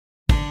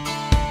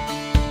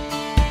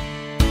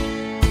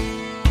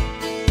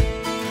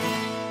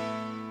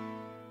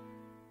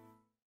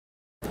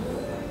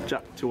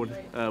Jack, to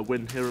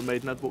win here at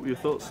Maidenhead. What were your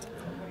thoughts?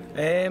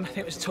 I think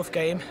it was a tough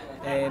game.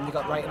 They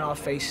got right in our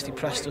face, they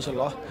pressed us a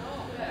lot.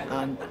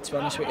 And to be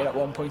honest with you, at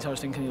one point I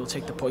was thinking he'll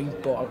take the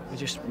point, but we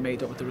just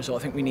made up with the result.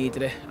 I think we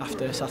needed it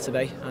after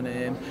Saturday, and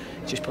it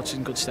just puts us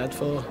in good stead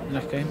for the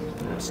next game.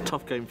 It's a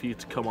tough game for you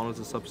to come on as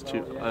a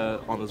substitute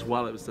on as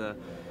well. It was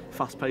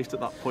fast-paced at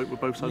that point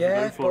with both sides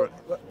going for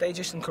it. They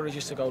just encouraged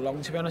us to go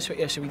long, to be honest with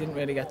you, so we didn't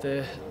really get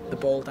the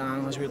ball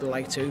down as we would have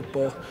liked to,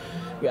 but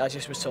I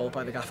just was told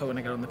by the gaffer when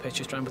I got on the pitch,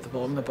 just try and put the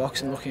ball in the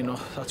box, and lucky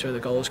enough that's where the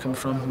goals come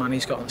from.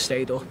 Manny's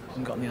stayed up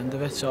and got on the end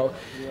of it, so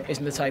it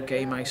isn't the type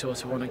game I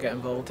sort of want to get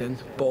involved in,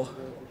 but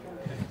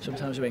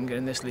sometimes when you're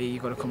in this league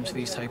you've got to come to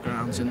these type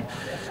grounds and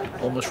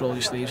almost roll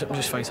your sleeves up and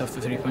just fight off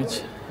the 3 points.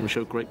 And we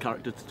showed great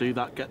character to do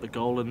that, get the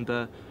goal and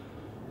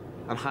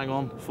hang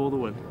on for the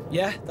win.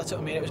 Yeah, that's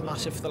what I mean. It was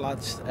massive for the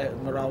lads.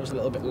 Morale was a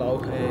little bit low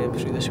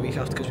through this week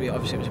after, because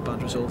obviously it was a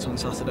bad result on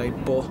Saturday,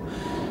 but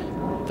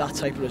that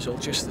type of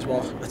result just is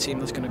what a team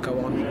that's going to go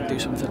on and do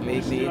something the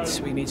league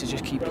needs. We need to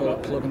just keep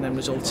plugging them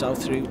results out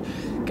through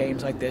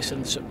games like this,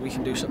 and so we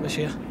can do something this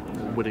year.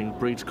 Winning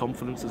breeds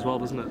confidence as well,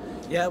 doesn't it?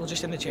 Yeah, well,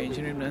 just in the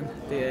changing room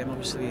then.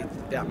 Obviously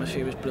the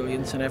atmosphere was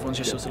brilliant and everyone's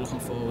just sort of looking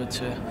forward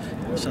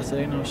to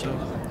Saturday now, so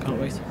can't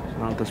wait.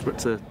 I'm desperate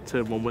to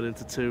turn one win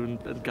into two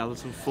and gather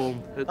some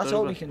form. That's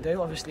all we can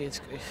do. Obviously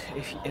it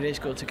is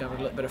good to gather a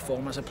little bit of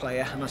form as a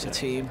player and as a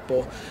team,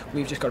 but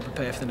we've just got to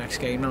prepare for the next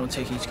game now and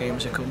take each game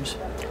as it comes.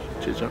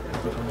 Cheers, Jack.